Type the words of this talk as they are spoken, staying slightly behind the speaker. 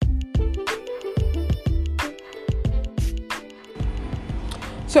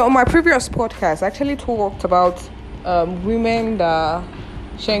So on my previous podcast, I actually talked about women that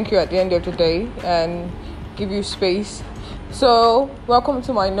shank you at the end of the day and give you space. So welcome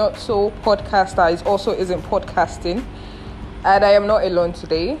to my not so podcast that is also isn't podcasting, and I am not alone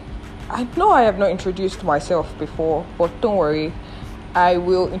today. I know I have not introduced myself before, but don't worry, I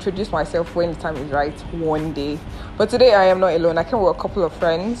will introduce myself when the time is right one day. But today I am not alone. I came with a couple of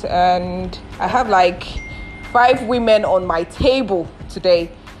friends, and I have like 5 women on my table today.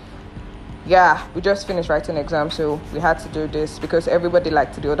 Yeah, we just finished writing exams, so we had to do this because everybody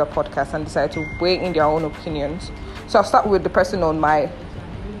liked to do other podcasts and decided to weigh in their own opinions. So I'll start with the person on my...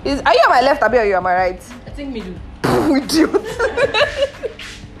 Are you on my left, Abi, or you on my right? I think middle. We do.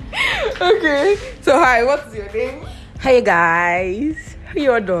 Okay, so hi, what's your name? Hey guys, how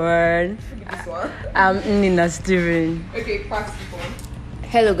you all doing? This one. I'm Nina Steven. Okay, pass the phone.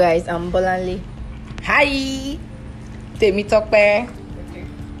 Hello guys, I'm Bolanle. Hi, Temi Tokpe. Okay.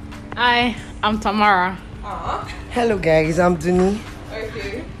 Hi, I'm Tamara. Hello guys, I'm Duni.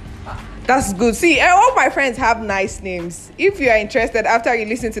 Okay. That's good. See, all my friends have nice names. If you are interested after you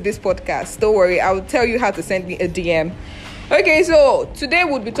listen to this podcast, don't worry, I will tell you how to send me a DM. Okay, so today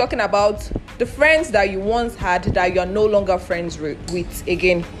we'll be talking about the friends that you once had that you're no longer friends with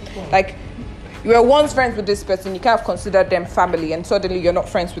again. Like, you were once friends with this person, you kind of considered them family, and suddenly you're not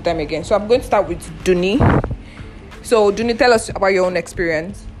friends with them again. So I'm going to start with Duni. So Duni, tell us about your own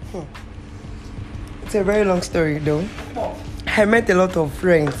experience. It's a very long story though. I met a lot of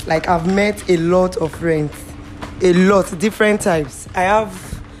friends. Like, I've met a lot of friends. A lot, different types. I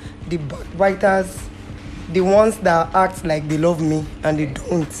have the backbiters, the ones that act like they love me and they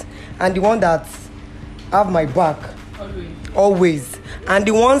don't, and the ones that have my back always, and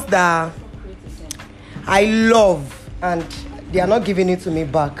the ones that I love and they are not giving it to me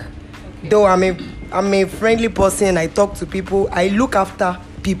back. Okay. Though I'm a friendly person, I talk to people, I look after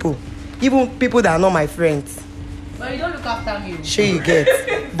people, even people that are not my friends. But you don't look after me. Sure you get.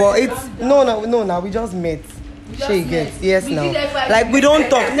 But it's no, we just met. Sure you get. Yes, now. Like, we don't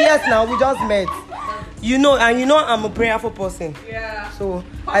talk. Yes, now we just met. You know I'm a prayerful person. Yeah. So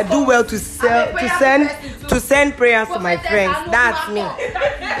I do well to send prayers to my friends. That's me.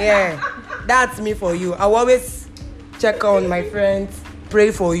 Yeah. That's me for you. I will always check on my friends, pray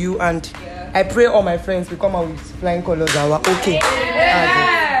for you, and I pray all my friends will come out with flying colors. Okay.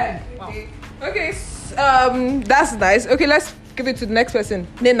 Yeah. Okay. That's nice. Okay, let's give it to the next person.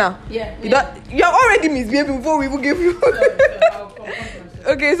 Nena. Yeah. You're already misbehaving before we even give you.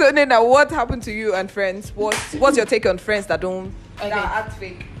 Okay, so Nena, what happened to you and friends? What's your take on friends that don't that act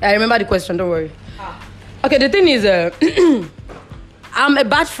fake? I remember the question, don't worry. Okay, the thing is, I'm a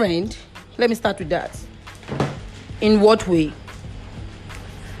bad friend. Let me start with that. In what way?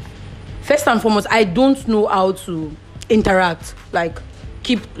 First and foremost, I don't know how to interact, like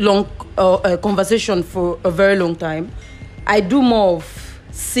keep long conversation for a very long time. I do more of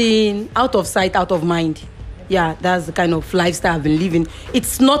seeing out of sight, out of mind. Yeah, that's the kind of lifestyle I've been living.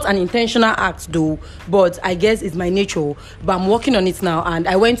 It's not an intentional act though, but I guess it's my nature. But I'm working on it now, and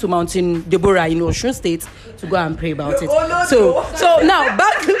I went to Mountain Deborah in Osun State to go and pray about it. So now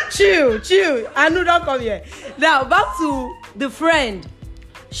back to chill. I know, don't come here. Now back to the friend.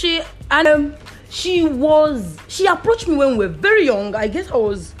 She approached me when we were very young. I guess I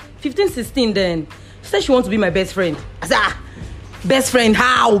was 15, 16 then. She said she wants to be my best friend. I said, best friend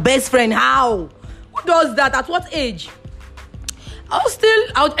how? Who does that? At what age? I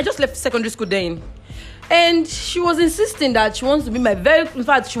just left secondary school then. And she was insisting that she wants to be in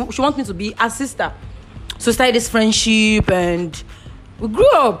fact, she wants me to be her sister. So started this friendship, and we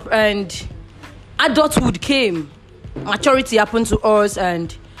grew up, and adulthood came. Maturity happened to us,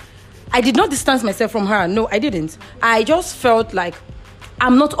 and I did not distance myself from her. No, I didn't. I just felt like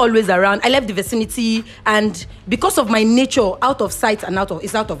I'm not always around. I left the vicinity, and because of my nature, out of sight and out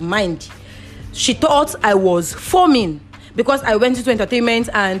of mind, she thought I was forming because I went into entertainment.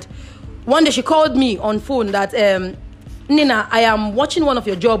 And one day she called me on phone that Nina, I am watching one of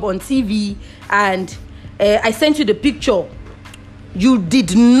your job on TV, and I sent you the picture. You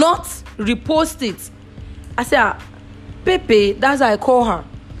did not repost it. I said, Pepe, that's how I call her.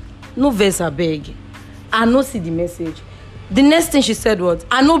 No verse, I beg. I no see the message. The next thing she said was,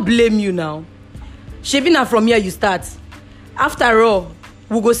 I no blame you now. Shebina, from here you start. After all,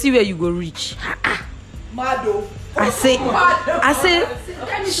 we'll go see where you go reach. Mado. I say,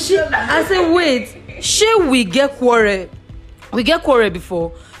 wait. Shall we get quarrel? We get quarrel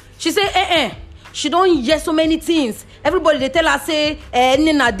before. She say, She don't hear so many things. Everybody, they tell her, say,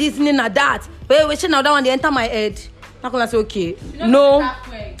 Nina this, Nina that. Wait, now that one, they enter my head. How can I say, okay? No.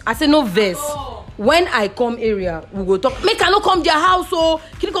 I say, no verse. when I come area, we go talk. Make I not come their house, so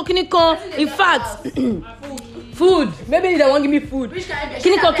Kiniko. In fact, food. Maybe they won't give me food.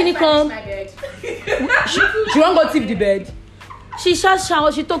 Kiniko. She won't go tip the bed. She shout,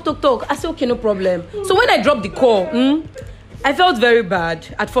 she talk. I said, okay, no problem. So when I dropped the call, I felt very bad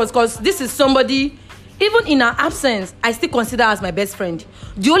at first because this is somebody, even in her absence, I still consider her as my best friend.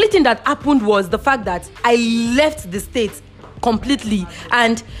 The only thing that happened was the fact that I left the state completely.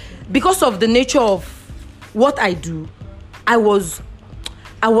 And because of the nature of what I do, I will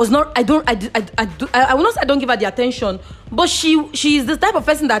not say I don't give her the attention, but she is the type of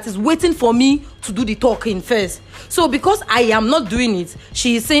person that is waiting for me to do the talking first. So because I am not doing it,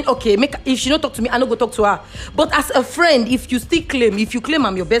 she is saying, okay, if she don't talk to me, I don't go talk to her. But as a friend, if you claim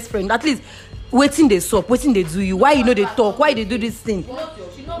I'm your best friend, at least waiting they sup, waiting they do you. Why you know they talk? Why they do this thing? Do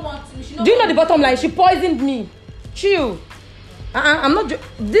you know the bottom line? She poisoned me. Chill. I'm not.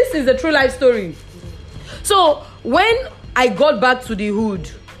 This is a true life story. So when I got back to the hood,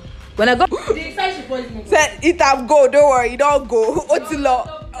 the side she poisoned me. Said it have go. Don't worry, you don't go. What's the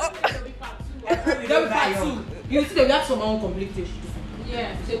law? You see, we have some own conflict.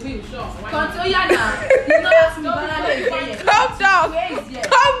 Yeah, sure. Control ya now. He's not asking me. Calm down.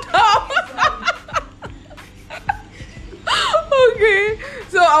 Okay,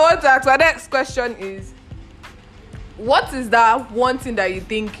 so I want to ask. My next question is, what is that one thing that you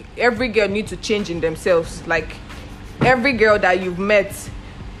think every girl needs to change in themselves? Like every girl that you've met,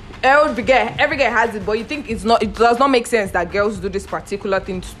 every girl has it, but you think it does not make sense that girls do this particular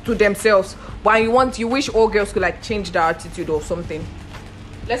thing to themselves. But you wish all girls could like change their attitude or something.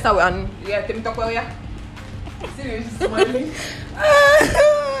 Let's start with tell me talk about yeah.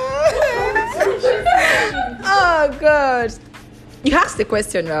 Oh God. You asked the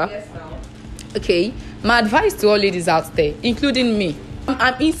question, right? Yes, now. Okay. My advice to all ladies out there, including me,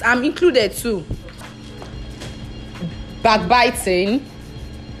 I'm included too. Backbiting,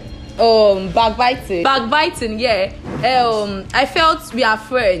 yeah. I felt we are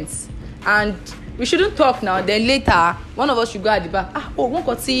friends and we shouldn't talk now. Then later, one of us should go at the back. One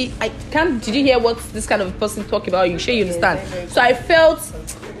could see. Did you hear what this kind of person talk about you? Sure, you understand. So I felt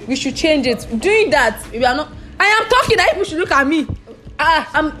we should change it. Doing that, we are not. I am talking. That people should look at me.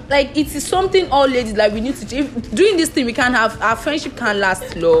 I'm like, it is something all ladies like we need to change. Doing this thing, we can have our friendship can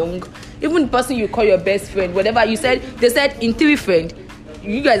last long. Even the person you call your best friend, whatever you said, they said in theory friend,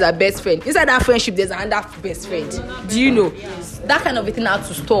 you guys are best friend. Inside that friendship, there's another best friend. Do you know? That kind of a thing had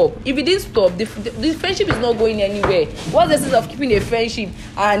to stop. If it didn't stop, the friendship is not going anywhere. What's the sense of keeping a friendship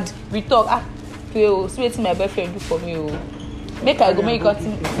and we talk? Sweet my best friend do for me. Make I go, make you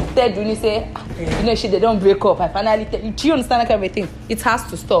tell you say, they don't break up. I finally tell you. Do you understand that kind of a thing? It has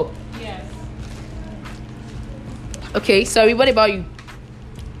to stop. Yes. Okay, sorry, what about you?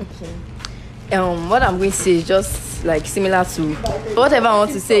 Okay. What I'm going to say is just like similar to whatever I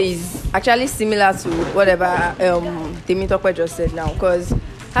want to say is actually similar to whatever Temitope just said now, because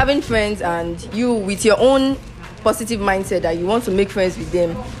having friends and you with your own positive mindset that you want to make friends with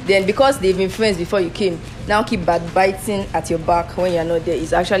them, then because they've been friends before you came, now keep backbiting at your back when you're not there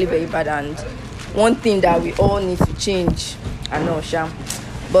is actually very bad. And one thing that we all need to change, I know, Sham,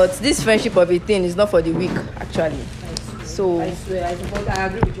 but this friendship of a thing is not for the weak actually. So I swear, I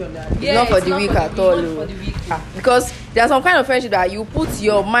agree with you on that. it's not for the weak at all. Because there's some kind of friendship that you put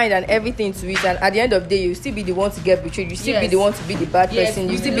your mind and everything to it, and at the end of the day you still be the one to get betrayed, you still be the one to be the bad person,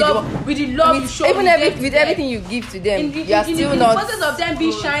 you still be the one with the love you show even with everything you give to them, you are still not. In the process of them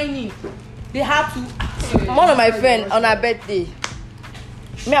being shiny, they have to. One of my friends on her birthday,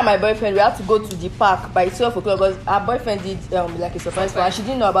 me and my boyfriend, we had to go to the park by 12 o'clock because our boyfriend did like a surprise for her. She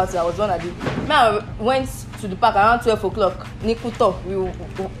didn't know about it. I was one at the. Me and I went to the park around 12 o'clock. Nikuto, we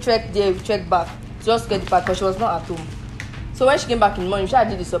checked there, we checked back just get the park because she was not at home. So when she came back in the morning, she had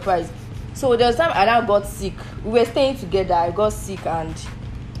did the surprise. So there was time I now got sick. We were staying together. I got sick, and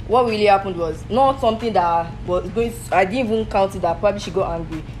what really happened was not something that was going. I didn't even count it that probably she got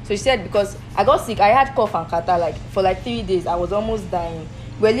angry. So she said because I got sick, I had cough and catarrh like for like 3 days. I was almost dying.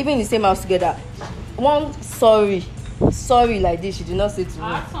 We're living in the same house together. One sorry like this, she did not say to me.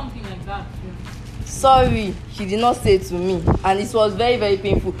 I had something like that too. Sorry, she did not say to me, and it was very, very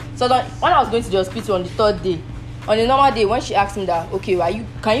painful. So then, when I was going to the hospital on the 3rd day, on a normal day, when she asked me that, okay,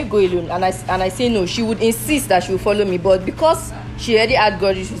 can you go alone? And I say no, she would insist that she would follow me, but because she already had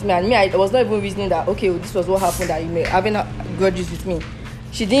grudges with me, and me, I was not even reasoning that okay, this was what happened, that you may having grudges with me.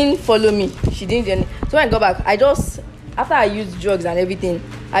 She didn't follow me. She didn't. So when I got back, after I used drugs and everything,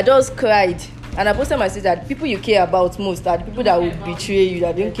 I just cried. And I posted my message that people you care about most are the people that will betray you,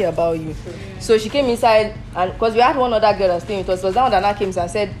 that don't care about you. So she came inside, and because we had one other girl that stayed with us, it was that one that now came and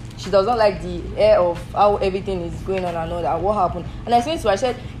said she does not like the air of how everything is going on and all that. What happened? And I explained to her, I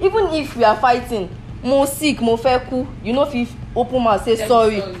said, even if we are fighting, more sick, more feku, you know, if you open mouth say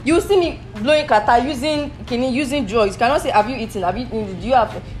sorry, you see me blowing kata, using drugs. You cannot say, have you eaten? Do you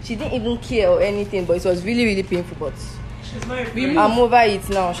have? She didn't even care or anything, but it was really, really painful. But She's not your friend. I'm over it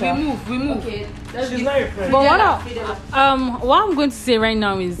now, Sha. We move. Okay. She's not your friend. But what I'm going to say right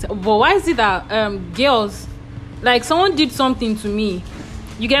now is, but why is it that girls, like someone did something to me,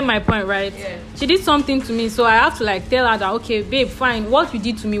 you get my point, right? Yeah. She did something to me, so I have to like tell her that, okay, babe, fine, what you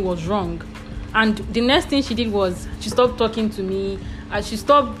did to me was wrong. And the next thing she did was she stopped talking to me. She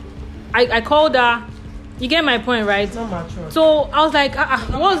stopped. I called her. You get my point, right? It's not mature. So I was like,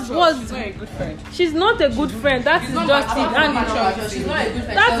 She's not a good friend. she's not a good friend. That is just it. And She's not a good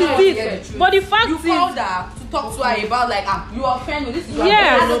friend. that is it. But the fact You is, called her to talk to her about like you are friend with this is your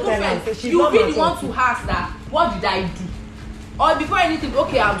Yeah. friend. As a No good tenant. friend, She's you not really mature. want to ask that what did I do? Or before anything,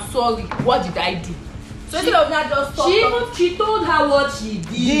 okay, I'm sorry, what did I do? So instead of not just talk, She told her what she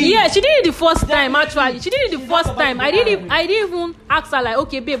did. yeah, she did it the first time. Actually, she did it the first time. I didn't even ask her like,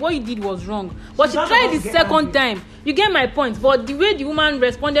 okay, babe, what you did was wrong. But she not tried about the to get second angry. time. You get my point. But the way the woman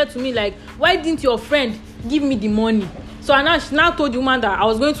responded to me, like, why didn't your friend give me the money? So she now told the woman that I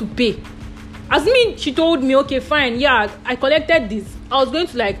was going to pay. As me, she told me, okay, fine, yeah, I collected this. I was going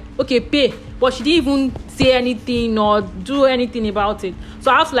to like, okay, pay. But she didn't even say anything or do anything about it. So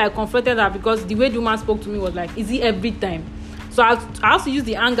I have to like confronted her because the way the woman spoke to me was like, is it every time? So I have to use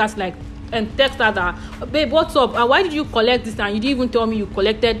the anger like and text her that, babe, what's up? Why did you collect this and you didn't even tell me you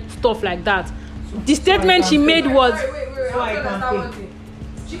collected stuff like that? The statement she made was, So I can pay. one thing.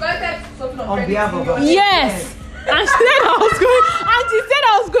 She collected something On behalf of us. yes. And she said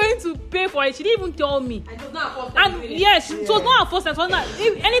I was going to pay for it. She didn't even tell me. And it was not a And yes, it was not her first time. So not,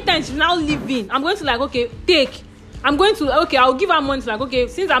 anytime she's now leaving, I'm going to like, okay, take. I'm going to, okay, I'll give her money. Like, okay,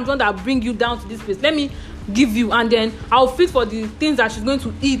 since I'm the one that bring you down to this place, let me give you. And then I'll fit for the things that she's going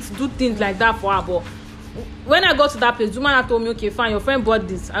to eat, do things like that for her. But when I got to that place, the woman told me, okay, fine, your friend bought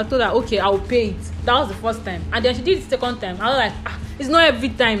this. I told her, okay, I'll pay it. That was the first time. And then she did it the second time. I was like, it's not every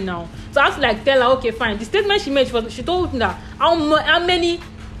time now. So I have to like tell her, okay, fine. The statement she made, she told me that how many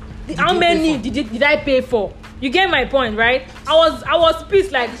did I pay for? You get my point, right? I was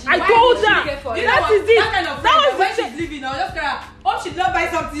pissed. Like I told her, that is it. That kind of friend, That was when the she's leaving, I'll just tell her, hope she did not buy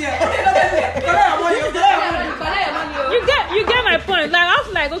something here. you get my point. Like I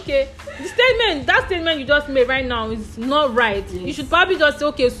was like, okay, that statement you just made right now is not right. Yes. You should probably just say,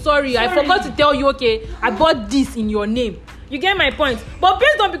 okay, sorry, I forgot to tell you, okay, I bought this in your name. You get my point. But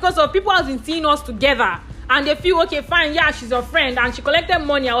based on because of people have been seeing us together and they feel, okay, fine, yeah, she's your friend and she collected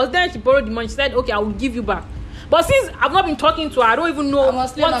money. I was there and she borrowed the money. She said, okay, I will give you back. But since I've not been talking to her, I don't even know I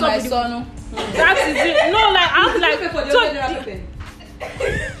must play on my son. That is it. No, like I was like,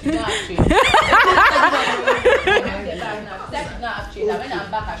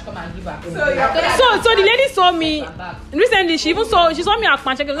 so the lady saw me recently. She saw me at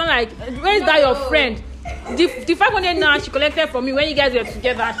Panchek. It was like, where is that your friend? The 500 now she collected from me when you guys were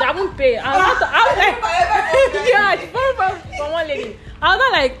together. She haven't paid. I was like, yeah, she borrowed from one lady. I was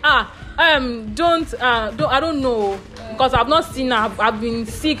not like, I don't know because I've not seen her. I've been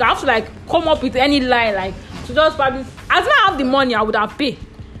sick. I have to like come up with any lie like to just probably. As I have the money, I would have paid.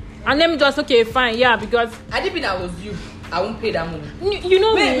 And let me just okay, fine, yeah, because I didn't think that was you. I won't pay that money. you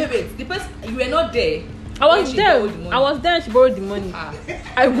know wait, me. Wait. The person you were not there. I was there. I was there. She borrowed the money.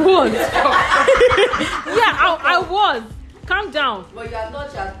 I was. Yeah, I was. Calm down. But you have not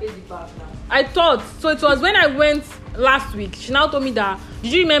paid the back now. I thought so. It was when I went last week. She now told me that.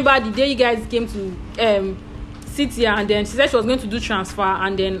 Did you remember the day you guys came to sit here and then she said she was going to do transfer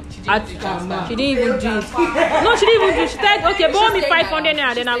and then she didn't even do it. No, she didn't even do it. She said, okay, borrow me 500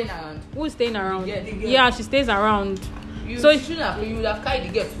 naira. Then who's staying around? Yeah, she stays around. You would have carried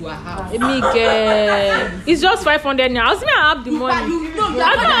the girl to her house. It's just 500 naira. I was going to have the money.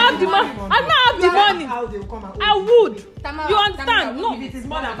 I don't have the money. I don't have the money. How they will come and I would. You understand? No. If it is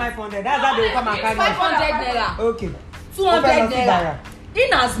more than 500, that's how they will come and carry 500 naira. Okay. 200 naira.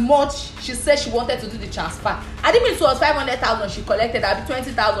 In as much she said she wanted to do the transfer, I didn't mean it was 500,000 she collected. I'll be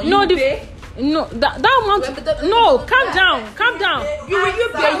 20,000. No, you pay? No, that amount. No, calm down. You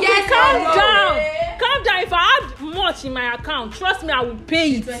pay? Yes, Calm down. If I have much in my account, trust me, I will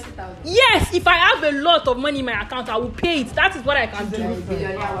pay it. 20,000. Yes, if I have a lot of money in my account, I will pay it. That is what I can do. No,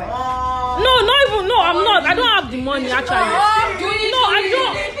 I'm not. I don't have the money actually. I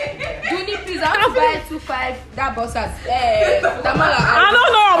don't. Dooney, please, I want to buy 25 that bus at Tamala. I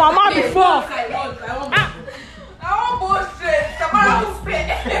don't know, Mama before.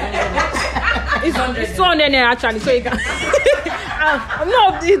 It's 200 naira actually, so you can.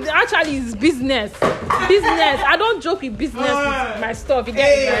 No, it actually is business. I don't joke with business with my stuff. You get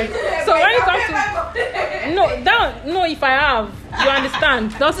it, right? So when it comes to no, if I have, you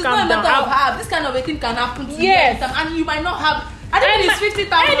understand? Just calm down. This kind of a thing can happen to Yes. you, and you might not have. I think it's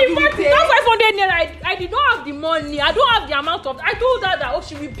 50,000. And in fact, that 500 naira, I did not have the money. I don't have the amount of. I told her that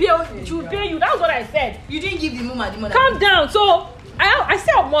she will pay you. That's what I said. You didn't give the woman the money. Calm down. So I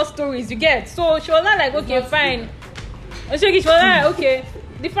still have more stories. You get. So she was not like, okay, fine. She was like, okay.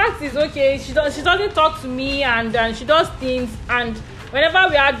 The fact is, okay, she doesn't talk to me, and she does things, and whenever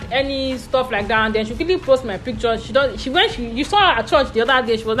we had any stuff like that, and then she quickly post my picture. You saw her at church the other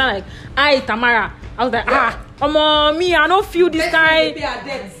day. She was not like, "Hi, Tamara." I was like, me, I don't feel this kind.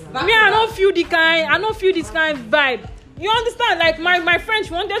 I don't feel this kind vibe. You understand? Like my friend,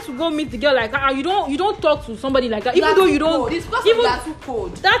 she wanted to go meet the girl. Like, you don't talk to somebody like that, even though you don't. It's because you are too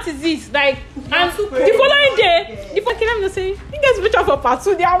cold. That is it. Like, and the following day, let me just say, you guys reach out for part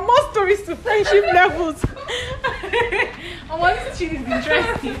 2. There are more stories to friendship levels. I want to see this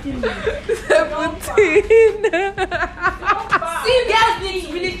interesting. 17. See, girls need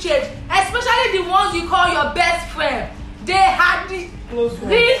to really change, especially the ones you call your best friend. They had Calm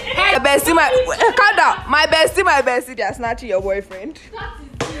down. My bestie, they are snatching your boyfriend.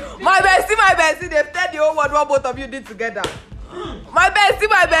 My bestie, they've said the whole world what both of you did together. My bestie.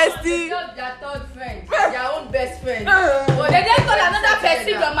 They got their third friend, their own best friend. But they just got another person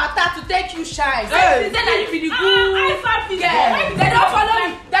your matter to take you shine. They say that you be the good girl. They don't follow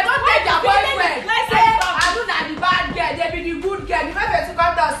me. They don't take their boyfriend. Say, I do not the bad girl. They be the good girl. The first person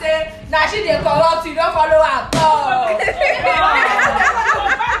come down say, now she they corrupt. You don't follow her.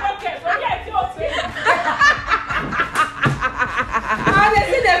 And they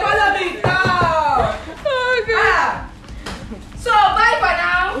say they follow me. So bye for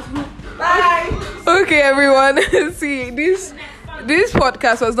now. Bye. Okay, everyone. See, this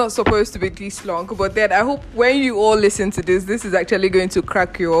podcast was not supposed to be this long, but then I hope when you all listen to this is actually going to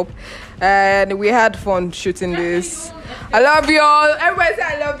crack you up. And we had fun shooting this. I love you all. Everybody say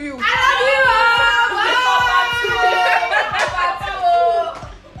I love you. I love you all.